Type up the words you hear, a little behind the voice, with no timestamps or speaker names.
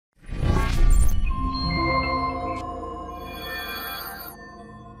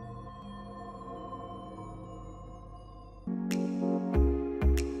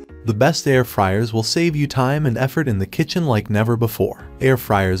The best air fryers will save you time and effort in the kitchen like never before. Air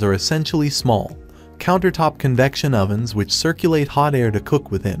fryers are essentially small, countertop convection ovens which circulate hot air to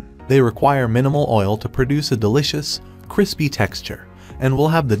cook within. They require minimal oil to produce a delicious, crispy texture, and will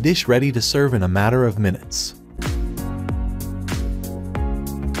have the dish ready to serve in a matter of minutes.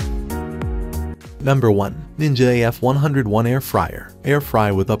 Number 1. Ninja AF101 Air Fryer. Air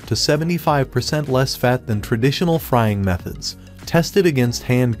fry with up to 75% less fat than traditional frying methods. Tested against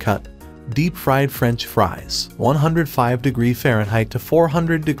hand-cut, deep-fried French fries. 105° Fahrenheit to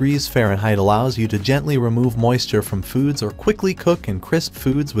 400° Fahrenheit allows you to gently remove moisture from foods or quickly cook and crisp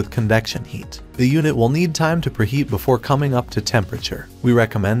foods with convection heat. The unit will need time to preheat before coming up to temperature. We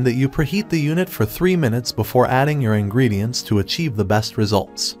recommend that you preheat the unit for 3 minutes before adding your ingredients to achieve the best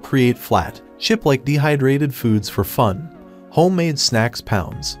results. Create flat, chip-like dehydrated foods for fun. Homemade snacks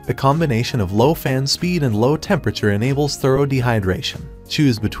pounds. A combination of low fan speed and low temperature enables thorough dehydration.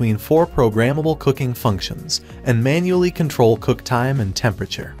 Choose between 4 programmable cooking functions and manually control cook time and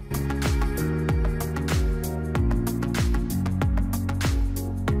temperature.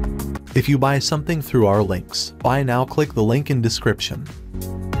 If you buy something through our links, buy now, click the link in description.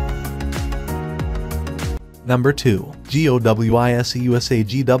 Number 2. GOWISE USA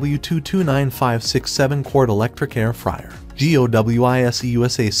GW229567 7-quart electric air fryer. GOWISE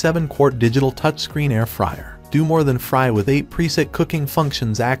USA 7-quart digital touchscreen air fryer. Do more than fry with 8 preset cooking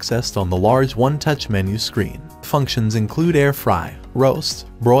functions accessed on the large one-touch menu screen. Functions include air fry, roast,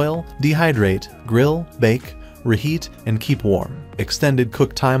 broil, dehydrate, grill, bake, reheat, and keep warm. Extended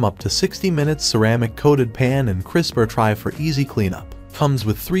cook time up to 60 minutes, ceramic coated pan and crisper tray for easy cleanup. Comes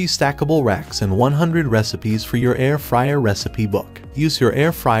with 3 stackable racks and 100 recipes for your air fryer recipe book. Use your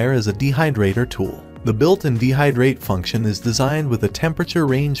air fryer as a dehydrator tool. The built-in dehydrate function is designed with a temperature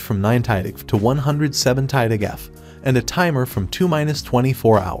range from 9 TIDEF to 107 TIDEF and a timer from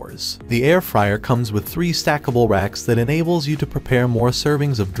 2-24 hours. The air fryer comes with 3 stackable racks that enables you to prepare more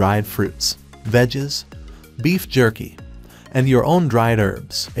servings of dried fruits, veggies, beef jerky, and your own dried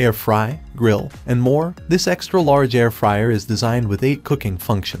herbs. Air fry, grill, and more. This extra large air fryer is designed with 8 cooking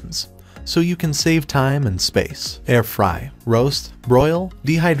functions, so you can save time and space. Air fry, roast, broil,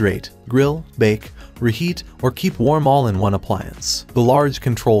 dehydrate, grill, bake, reheat, or keep warm all in one appliance. The large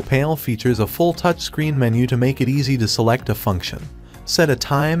control panel features a full touchscreen menu to make it easy to select a function, set a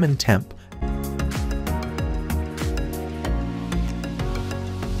time and temp.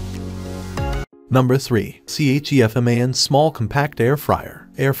 Number 3. CHEFMAN Small Compact Air Fryer.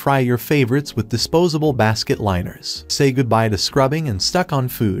 Air fry your favorites with disposable basket liners. Say goodbye to scrubbing and stuck-on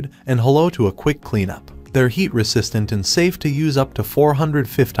food, and hello to a quick cleanup. They're heat-resistant and safe to use up to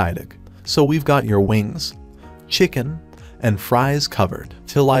 450 TIDEF, so we've got your wings, chicken, and fries covered.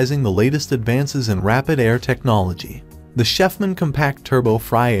 Utilizing the latest advances in rapid air technology, the Chefman Compact Turbo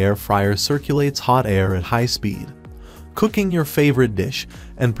Fry Air Fryer circulates hot air at high speed, cooking your favorite dish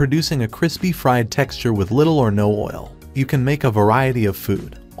and producing a crispy fried texture with little or no oil. You can make a variety of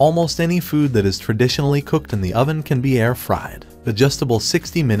food. Almost any food that is traditionally cooked in the oven can be air fried. Adjustable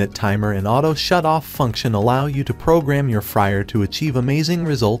 60-minute timer and auto shut-off function allow you to program your fryer to achieve amazing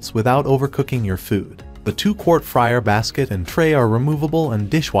results without overcooking your food. The 2-quart fryer basket and tray are removable and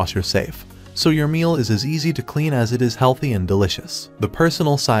dishwasher safe, so your meal is as easy to clean as it is healthy and delicious. The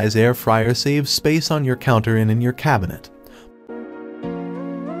personal size air fryer saves space on your counter and in your cabinet.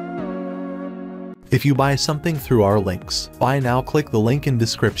 If you buy something through our links, buy now, click the link in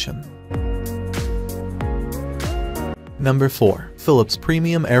description. Number 4. Philips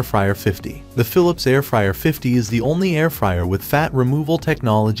Premium Air Fryer 50. The Philips Air Fryer 50 is the only air fryer with fat removal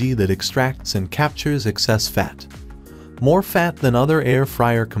technology that extracts and captures excess fat. More fat than other air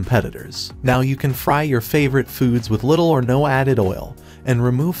fryer competitors. Now you can fry your favorite foods with little or no added oil and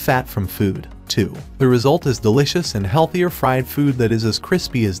remove fat from food, too. The result is delicious and healthier fried food that is as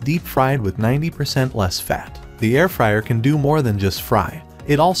crispy as deep fried with 90% less fat. The air fryer can do more than just fry.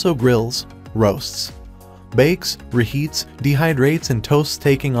 It also grills, roasts, bakes, reheats, dehydrates, and toasts,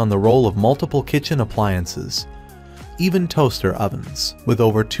 taking on the role of multiple kitchen appliances, even toaster ovens. With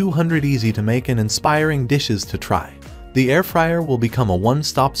over 200 easy-to-make and inspiring dishes to try, the air fryer will become a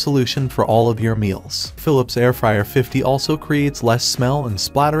one-stop solution for all of your meals. Philips Air Fryer 50 also creates less smell and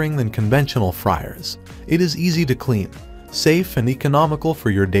splattering than conventional fryers. It is easy to clean, safe, and economical for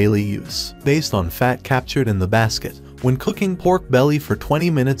your daily use. Based on fat captured in the basket, when cooking pork belly for 20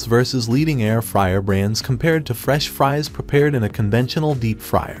 minutes versus leading air fryer brands compared to fresh fries prepared in a conventional deep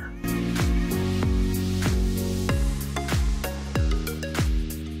fryer.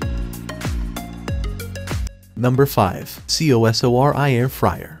 Number 5. COSORI Air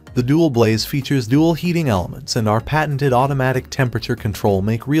Fryer. The dual blaze features dual heating elements, and our patented automatic temperature control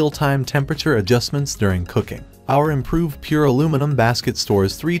make real-time temperature adjustments during cooking. Our improved pure aluminum basket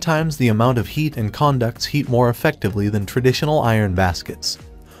stores 3 times the amount of heat and conducts heat more effectively than traditional iron baskets,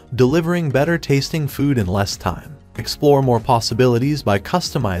 delivering better tasting food in less time. Explore more possibilities by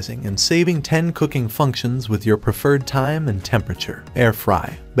customizing and saving 10 cooking functions with your preferred time and temperature. Air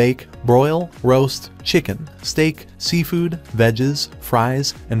fry, bake, broil, roast, chicken, steak, seafood, veggies,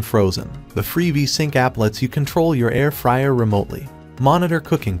 fries, and frozen. The free VSync app lets you control your air fryer remotely, monitor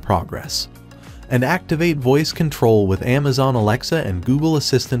cooking progress, and activate voice control with Amazon Alexa and Google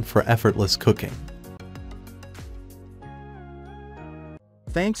Assistant for effortless cooking.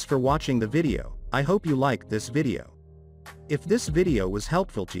 Thanks for watching the video. I hope you liked this video. If this video was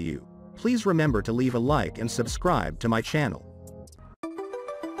helpful to you, please remember to leave a like and subscribe to my channel.